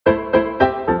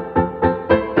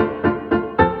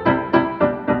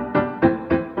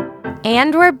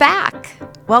And we're back.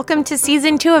 Welcome to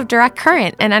Season 2 of Direct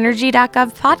Current, an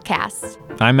Energy.gov podcast.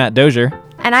 I'm Matt Dozier.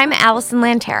 And I'm Allison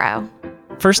Lantero.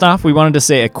 First off, we wanted to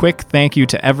say a quick thank you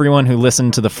to everyone who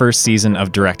listened to the first season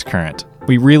of Direct Current.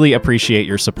 We really appreciate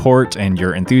your support and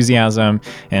your enthusiasm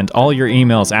and all your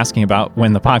emails asking about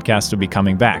when the podcast will be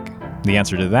coming back. The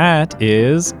answer to that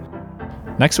is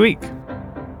next week.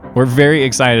 We're very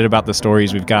excited about the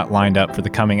stories we've got lined up for the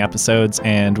coming episodes,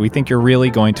 and we think you're really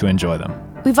going to enjoy them.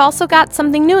 We've also got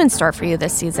something new in store for you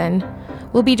this season.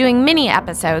 We'll be doing mini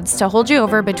episodes to hold you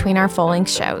over between our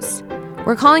full-length shows.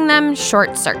 We're calling them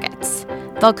Short Circuits.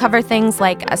 They'll cover things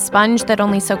like a sponge that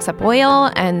only soaks up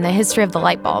oil and the history of the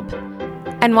light bulb.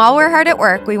 And while we're hard at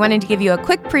work, we wanted to give you a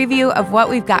quick preview of what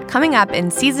we've got coming up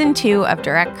in Season 2 of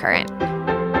Direct Current.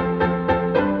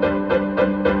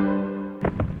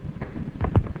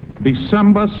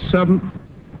 December 7th,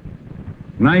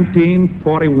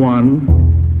 1941,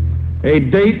 a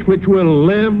date which will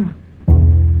live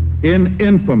in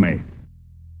infamy.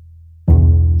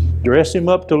 Dress him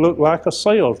up to look like a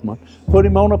salesman, put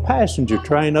him on a passenger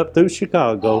train up through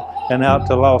Chicago and out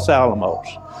to Los Alamos.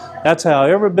 That's how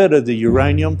every bit of the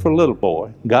uranium for Little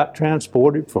Boy got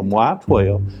transported from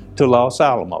Y-12 to Los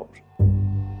Alamos.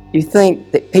 You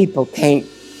think that people can't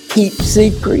keep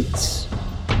secrets?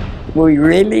 We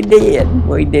really did.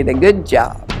 We did a good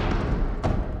job.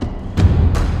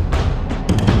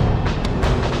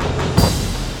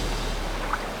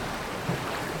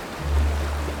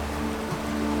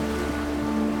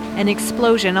 An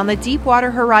explosion on the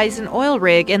Deepwater Horizon oil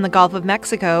rig in the Gulf of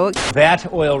Mexico.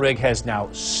 That oil rig has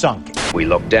now sunk. We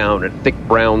look down at thick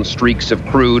brown streaks of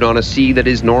crude on a sea that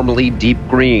is normally deep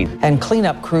green. And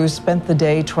cleanup crews spent the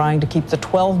day trying to keep the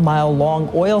 12-mile-long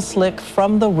oil slick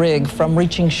from the rig from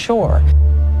reaching shore.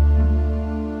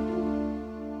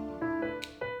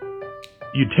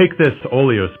 You take this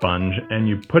oleo sponge and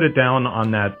you put it down on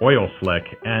that oil slick,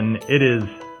 and it is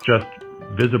just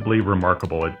visibly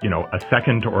remarkable. A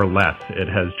second or less, it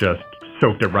has just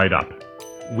soaked it right up.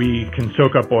 We can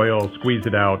soak up oil, squeeze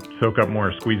it out, soak up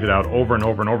more, squeeze it out over and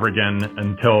over and over again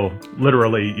until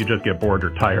literally you just get bored or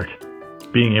tired.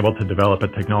 Being able to develop a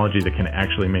technology that can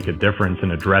actually make a difference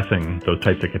in addressing those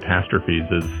types of catastrophes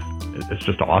is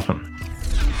just awesome.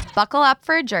 Buckle up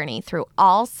for a journey through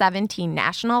all 17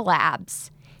 national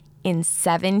labs in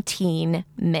 17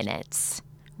 minutes.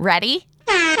 Ready?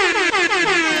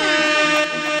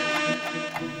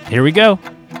 Here we go.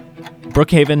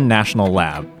 Brookhaven National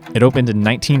Lab. It opened in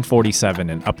 1947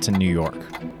 in Upton, New York.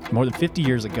 More than 50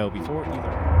 years ago, before either.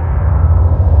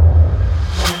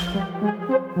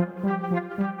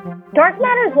 Dark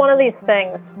matter is one of these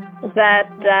things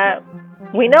that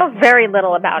we know very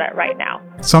little about it right now.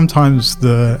 Sometimes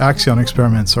the Axion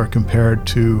experiments are compared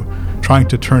to trying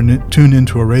to tune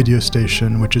into a radio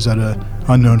station which is at an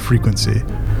unknown frequency.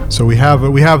 So we have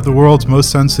the world's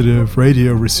most sensitive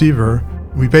radio receiver.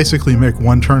 We basically make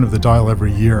one turn of the dial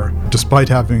every year, despite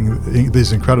having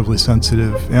these incredibly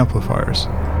sensitive amplifiers.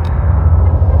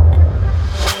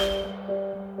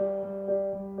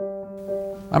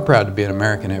 I'm proud to be an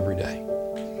American every day,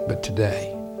 but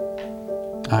today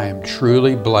I am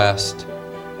truly blessed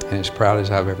and as proud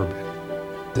as I've ever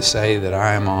been to say that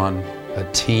I am on a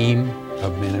team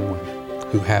of men and women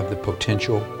who have the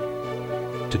potential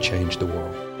to change the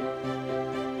world.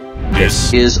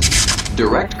 This is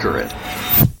Direct Current.